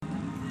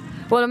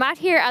Well, I'm out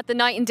here at the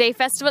Night and Day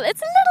Festival.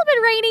 It's a little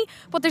bit rainy,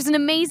 but there's an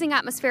amazing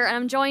atmosphere, and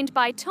I'm joined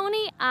by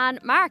Tony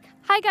and Mark.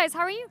 Hi guys, how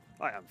are you?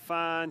 I am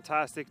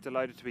fantastic,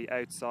 delighted to be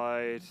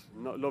outside,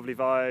 lovely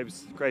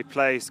vibes, great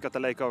place, got the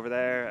lake over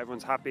there,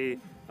 everyone's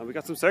happy, and we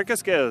got some circus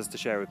skills to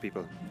share with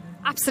people.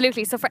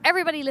 Absolutely. So for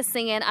everybody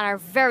listening in and are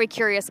very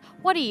curious,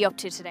 what are you up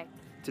to today?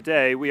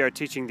 Today we are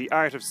teaching the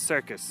art of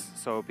circus,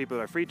 so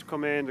people are free to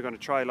come in. They're going to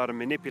try a lot of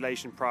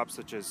manipulation props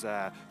such as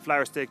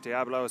flower stick,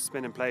 diablo,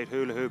 spinning plate,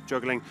 hula hoop,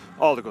 juggling,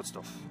 all the good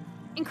stuff.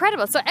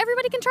 Incredible. So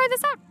everybody can try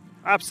this out?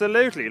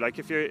 Absolutely. Like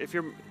if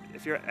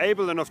you're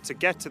able enough to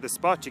get to the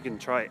spot, you can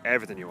try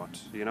everything you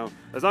want, you know.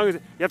 As long as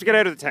you have to get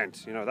out of the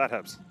tent, you know, that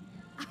helps.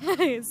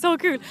 So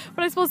cool.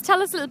 But I suppose tell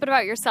us a little bit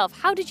about yourself.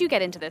 How did you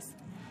get into this?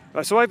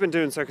 So I've been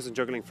doing circus and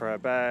juggling for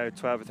about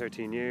 12 or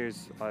 13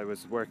 years. I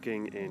was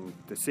working in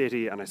the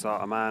city and I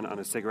saw a man on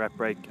a cigarette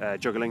break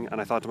juggling,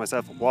 and I thought to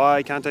myself,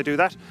 why can't I do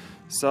that?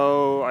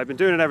 So I've been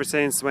doing it ever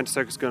since. Went to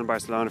circus school in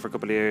Barcelona for a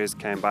couple of years,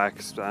 came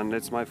back, and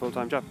it's my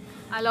full-time job.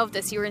 I love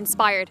this. You were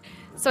inspired.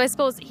 So I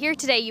suppose here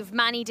today you've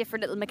many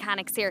different little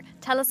mechanics here.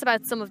 Tell us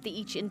about some of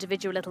each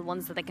individual little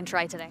ones that they can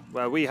try today.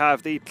 Well, we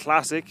have the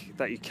classic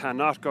that you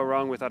cannot go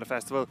wrong with at a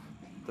festival,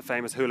 the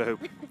famous hula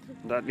hoop.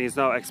 That needs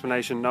no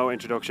explanation, no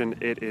introduction,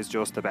 it is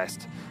just the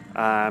best.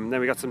 Then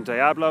we got some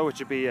diablo, which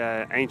would be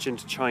an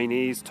ancient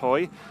Chinese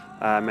toy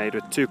made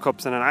with 2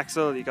 cups and an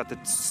axle. You got the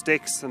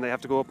sticks and they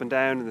have to go up and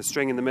down, and the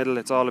string in the middle.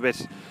 It's all a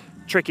bit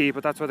tricky,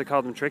 but that's why they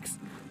call them tricks.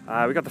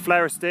 We got the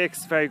flower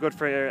sticks, very good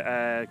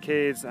for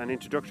kids, and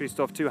introductory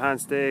stuff, 2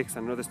 hand sticks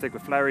and another stick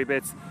with flowery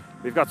bits.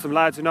 We've got some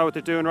lads who know what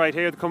they're doing right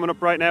here. They're coming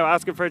up right now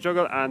asking for a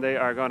juggle, and they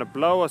are going to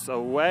blow us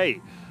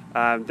away.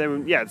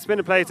 The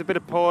spinning plates, a bit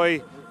of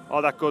poi,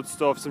 all that good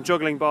stuff, some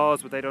juggling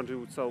balls, but they don't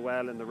do so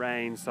well in the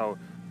rain, so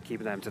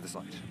keeping them to the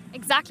side.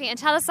 Exactly. And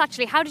tell us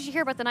actually, how did you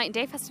hear about the Night and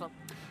Day Festival?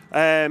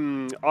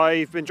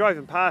 I've been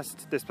driving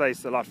past this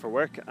place a lot for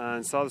work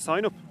and saw the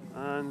sign up,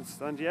 and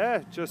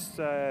just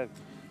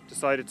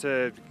decided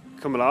to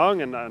come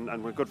along, and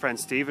my good friend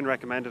Stephen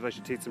recommended I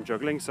should teach some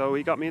juggling, so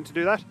he got me in to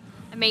do that.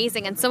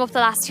 Amazing. And sum up the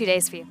last 2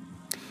 days for you.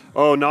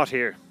 Oh, not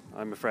here,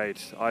 I'm afraid.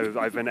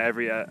 I've been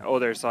every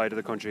other side of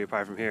the country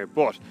apart from here,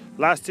 but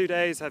last 2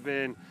 days have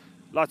been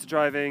lots of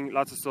driving,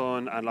 lots of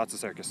sun, and lots of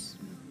circus.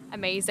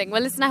 Amazing.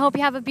 Well, listen, I hope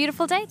you have a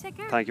beautiful day. Take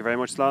care. Thank you very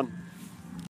much, Slán.